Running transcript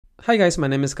Hi guys, my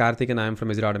name is Karthik and I am from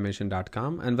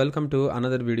easyautomation.com and welcome to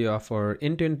another video of our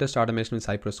end-to-end test automation with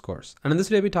Cypress course. And in this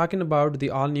video, we're talking about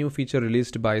the all-new feature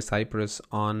released by Cypress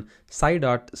on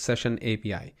Session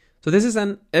API. So this is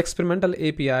an experimental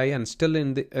API and still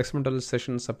in the experimental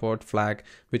session support flag,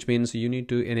 which means you need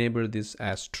to enable this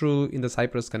as true in the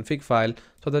Cypress config file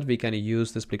so that we can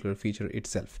use this particular feature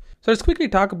itself. So let's quickly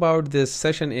talk about this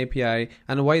session API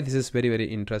and why this is very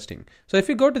interesting. So if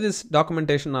you go to this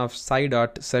documentation of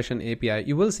Session API,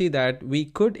 you will see that we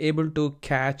could able to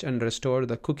catch and restore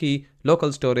the cookie,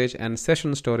 local storage and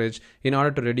session storage in order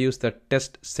to reduce the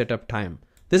test setup time.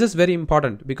 This is very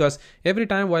important because every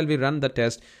time while we run the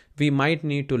test, we might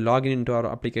need to log in into our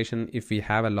application if we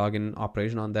have a login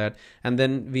operation on that, and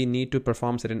then we need to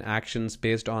perform certain actions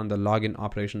based on the login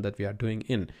operation that we are doing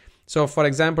in. So for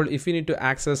example, if we need to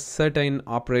access certain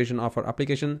operation of our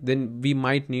application, then we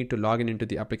might need to log in into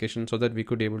the application so that we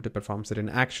could be able to perform certain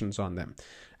actions on them.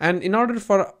 And in order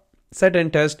for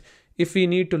certain test, if we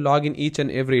need to log in each and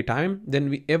every time,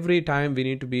 then every time we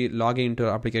need to be logging into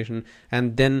our application,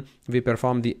 and then we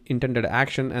perform the intended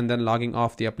action and then logging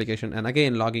off the application and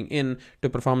again logging in to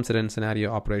perform certain scenario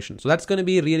operations. So that's going to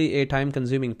be really a time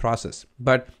consuming process.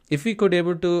 But if we could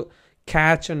able to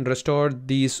catch and restore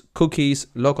these cookies,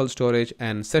 local storage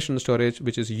and session storage,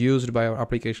 which is used by our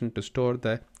application to store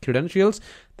the credentials,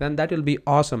 then that will be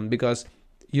awesome, because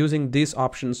using these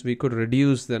options, we could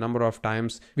reduce the number of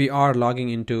times we are logging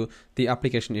into the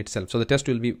application itself. So the test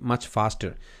will be much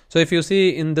faster. So if you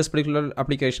see in this particular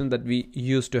application that we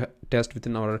used to test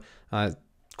within our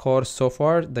course so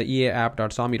far, the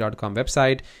eaapp.somi.com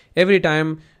website, every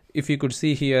time, if you could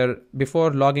see here,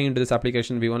 before logging into this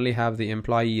application, we only have the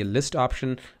employee list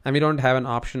option and we don't have an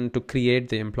option to create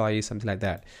the employee, something like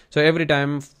that. So every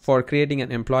time for creating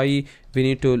an employee, we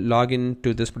need to log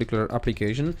into this particular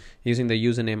application using the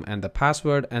username and the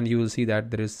password, and you will see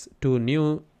that there is two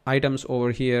new items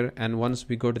over here, and once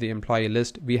we go to the employee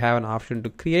list, we have an option to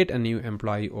create a new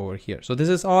employee over here. So this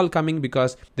is all coming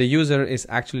because the user is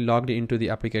actually logged into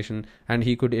the application and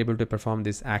he could able to perform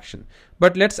this action.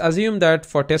 But let's assume that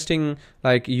for testing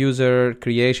like user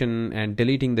creation and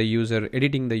deleting the user,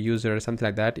 editing the user, something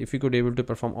like that, if we could able to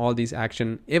perform all these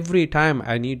action every time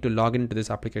I need to log into this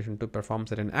application to perform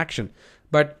certain action.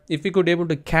 But if we could able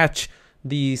to catch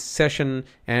the session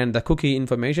and the cookie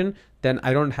information, then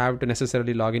I don't have to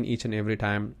necessarily log in each and every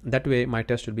time. That way my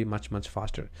test will be much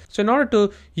faster. So in order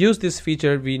to use this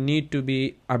feature, we need to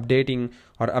be updating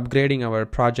or upgrading our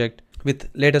project with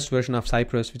latest version of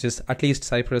Cypress, which is at least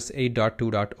Cypress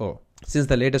 8.2.0. since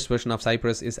the latest version of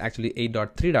Cypress is actually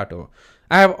 8.3.0.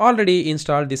 I have already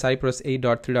installed the Cypress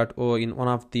 8.3.0 in one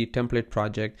of the template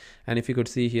project, and if you could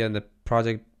see here in the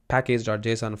project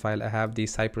package.json file, I have the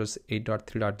Cypress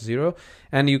 8.3.0,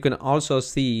 and you can also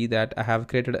see that I have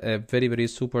created a very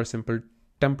super simple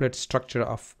template structure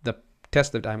of the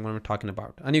test that I'm going to be talking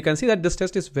about. And you can see that this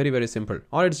test is very simple.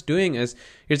 All it's doing is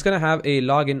it's going to have a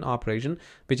login operation,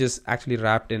 which is actually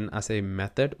wrapped in as a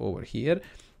method over here.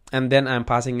 And then I'm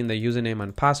passing in the username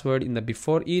and password in the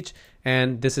before each,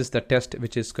 and this is the test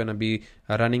which is going to be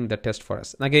running the test for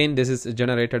us. And again, this is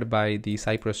generated by the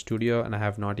Cypress Studio and I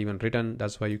have not even written.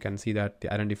 That's why you can see that the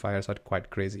identifiers are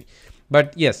quite crazy.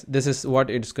 But yes, this is what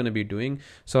it's going to be doing.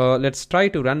 So let's try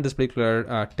to run this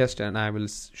particular test and I will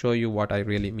show you what I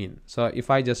really mean. So if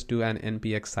I just do an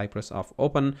npx cypress of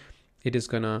open, it is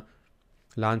going to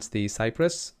launch the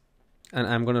Cypress. And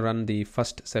I'm going to run the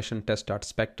first session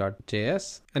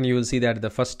test.spec.js, and you will see that the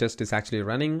first test is actually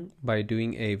running by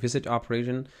doing a visit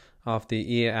operation of the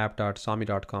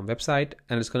eaapp.somi.com website,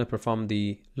 and it's going to perform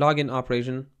the login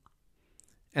operation,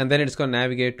 and then it's going to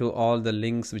navigate to all the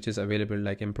links which is available,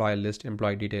 like employee list,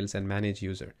 employee details, and manage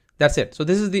user. That's it. So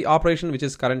this is the operation which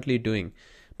is currently doing.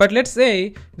 But let's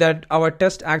say that our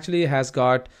test actually has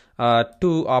got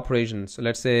two operations. So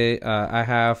let's say I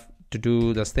have to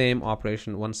do the same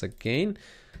operation once again.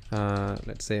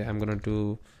 Let's say I'm going to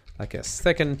do like a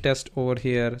second test over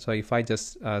here. So if I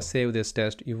just save this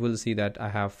test, you will see that I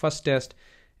have first test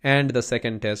and the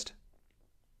second test.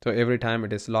 So every time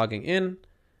it is logging in.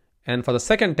 And for the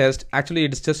second test, actually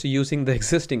it's just using the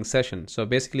existing session. So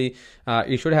basically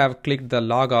you should have clicked the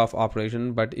log off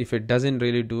operation, but if it doesn't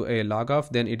really do a log off,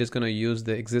 then it is going to use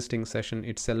the existing session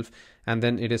itself, and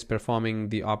then it is performing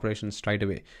the operation straight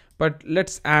away. But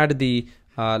let's add the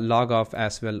log off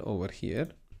as well over here,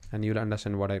 and you'll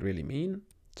understand what I really mean.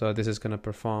 So this is going to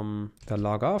perform the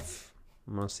log off.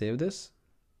 I'm going to save this.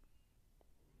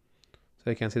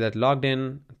 So you can see that logged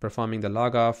in, performing the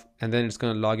log off, and then it's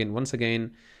going to log in once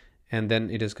again, and then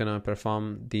it is going to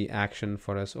perform the action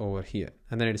for us over here,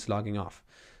 and then it is logging off.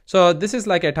 So this is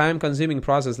like a time consuming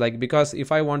process, like because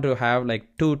if I want to have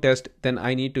like 2 tests, then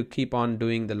I need to keep on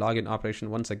doing the login operation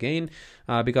once again,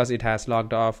 because it has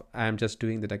logged off. I'm just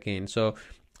doing that again. So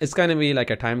it's going to be like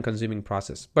a time consuming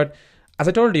process. But as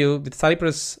I told you, with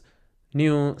Cypress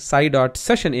new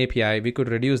session API, we could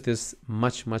reduce this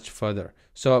much further.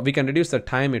 So we can reduce the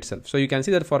time itself. So you can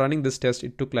see that for running this test,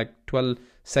 it took like 12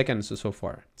 seconds so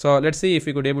far. So let's see if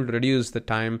we could able to reduce the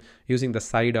time using the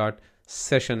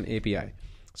session API.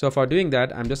 So for doing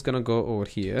that, I'm just going to go over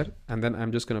here, and then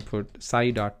I'm just going to put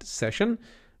session,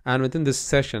 and within this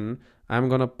session, I'm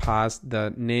going to pass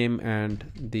the name and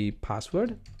the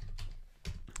password,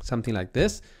 something like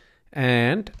this.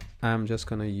 And I'm just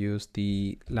going to use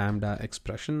the lambda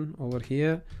expression over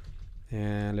here.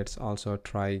 And let's also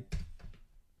try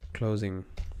closing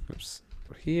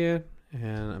over here.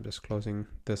 And I'm just closing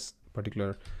this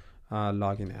particular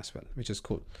login as well, which is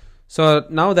cool. So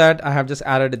now that I have just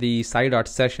added the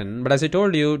session, but as I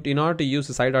told you, in order to use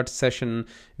the session,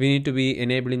 we need to be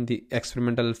enabling the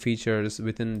experimental features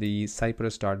within the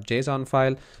cypress.json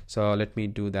file. So let me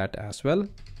do that as well.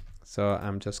 So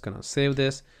I'm just going to save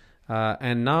this.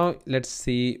 And now let's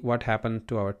see what happened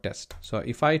to our test. So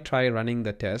if I try running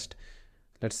the test,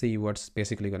 let's see what's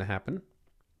basically going to happen.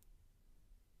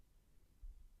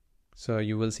 So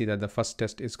you will see that the first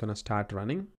test is going to start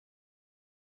running.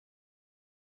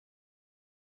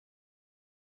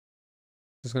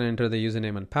 Just going to enter the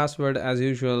username and password as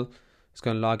usual. It's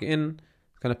going to log in.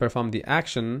 It's going to perform the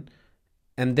action.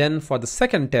 And then for the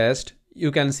second test,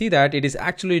 you can see that it is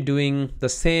actually doing the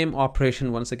same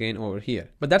operation once again over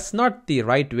here. But that's not the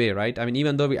right way, right? I mean,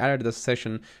 even though we added the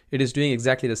session, it is doing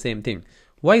exactly the same thing.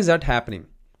 Why is that happening?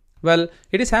 Well,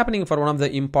 it is happening for one of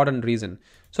the important reasons.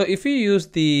 So if we use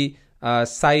the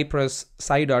Cypress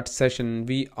session,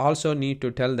 we also need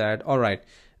to tell that, all right,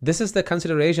 this is the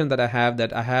consideration that I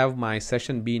have my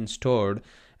session being stored,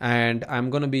 and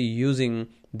I'm going to be using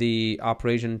the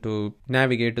operation to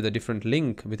navigate to the different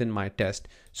link within my test.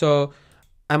 So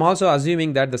I'm also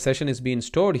assuming that the session is being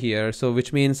stored here, so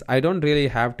which means I don't really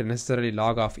have to necessarily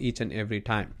log off each and every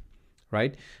time,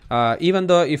 right? Even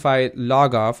though if I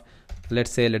log off,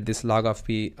 let's say let this log off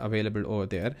be available over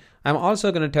there, I'm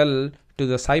also going to tell to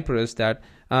the Cypress that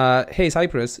hey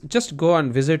Cypress, just go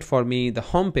and visit for me the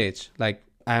home page, like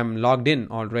I am logged in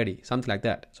already, something like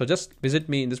that. So just visit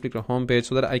me in this particular home page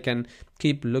so that I can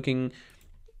keep looking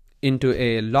into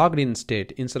a logged in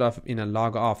state instead of in a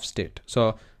log off state.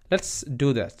 So let's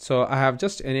do that. So I have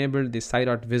just enabled the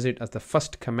site.visit as the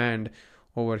first command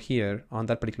over here on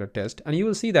that particular test, and you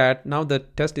will see that now the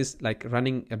test is like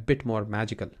running a bit more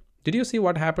magical. Did you see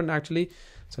what happened actually?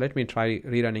 So let me try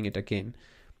rerunning it again.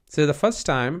 So the first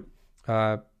time,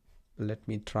 let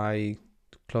me try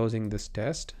closing this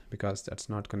test because that's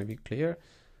not going to be clear.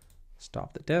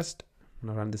 Stop the test. I'm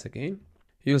going to run this again.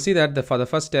 You'll see that for the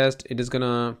first test, it is going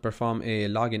to perform a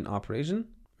login operation,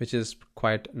 which is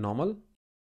quite normal.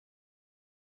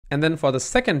 And then for the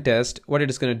second test, what it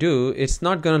is going to do, it's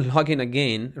not going to log in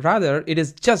again. Rather, it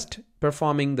is just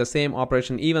performing the same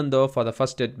operation, even though for the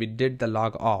first test, we did the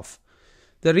log off.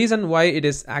 The reason why it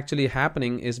is actually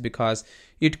happening is because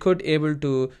it could able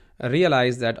to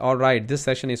realize that, all right, this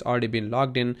session is already been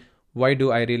logged in. Why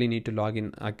do I really need to log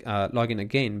in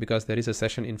again? Because there is a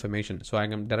session information. So I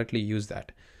can directly use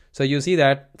that. So you see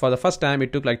that for the first time,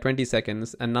 it took like 20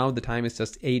 seconds and now the time is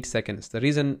just 8 seconds. The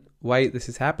reason why this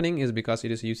is happening is because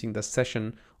it is using the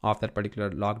session of that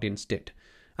particular logged in state,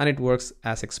 and it works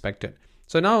as expected.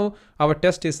 So now our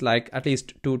test is like at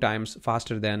least 2 times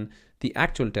faster than the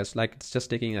actual test. Like it's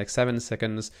just taking like 7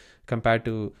 seconds compared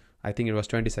to, I think it was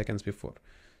 20 seconds before.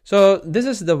 So this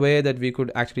is the way that we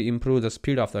could actually improve the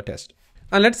speed of the test.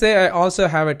 And let's say I also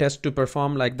have a test to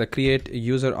perform like the create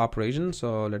user operation.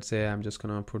 So let's say I'm just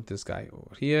gonna put this guy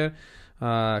over here,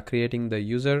 creating the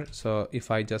user. So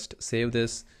if I just save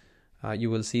this,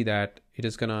 you will see that it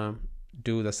is gonna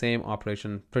do the same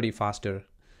operation pretty faster,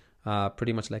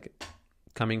 pretty much like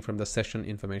coming from the session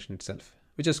information itself,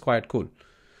 which is quite cool.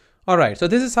 All right, so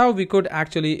this is how we could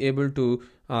actually able to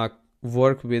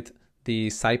work with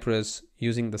the Cypress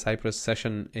using the Cypress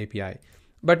Session API.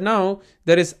 But now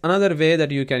there is another way that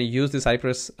you can use the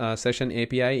Cypress Session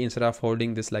API. Instead of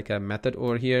holding this like a method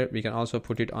over here, we can also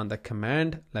put it on the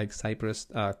command, like Cypress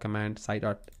command,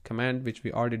 site.command, which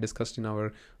we already discussed in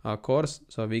our course.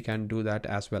 So we can do that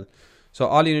as well. So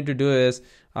all you need to do is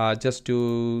just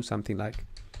do something like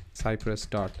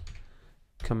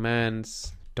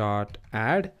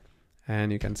cypress.commands.add,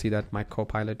 and you can see that my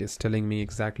copilot is telling me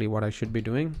exactly what I should be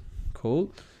doing.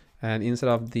 Cool. And instead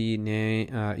of the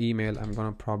email, I'm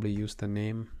going to probably use the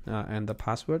name and the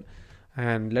password.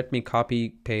 And let me copy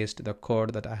paste the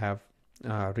code that I have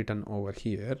written over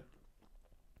here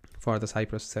for the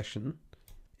Cypress session.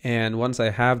 And once I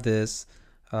have this,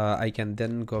 I can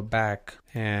then go back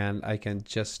and I can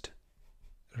just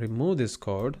remove this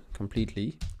code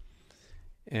completely.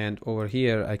 And over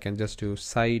here, I can just do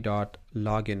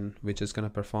sci.login, which is going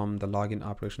to perform the login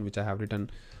operation, which I have written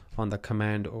on the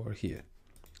command over here.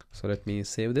 So let me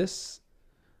save this.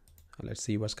 Let's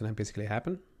see what's going to basically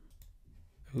happen.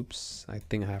 Oops, I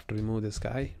think I have to remove this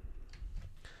guy.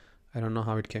 I don't know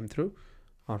how it came through.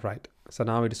 All right, so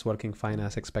now it is working fine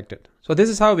as expected. So this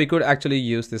is how we could actually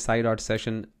use the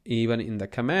sci.session even in the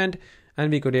command,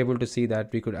 and we could able to see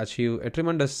that we could achieve a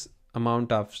tremendous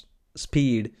amount of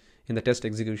speed in the test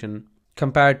execution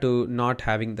compared to not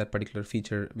having that particular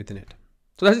feature within it.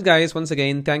 So that's it, guys. Once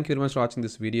again, thank you very much for watching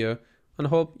this video, and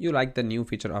hope you like the new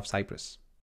feature of Cypress.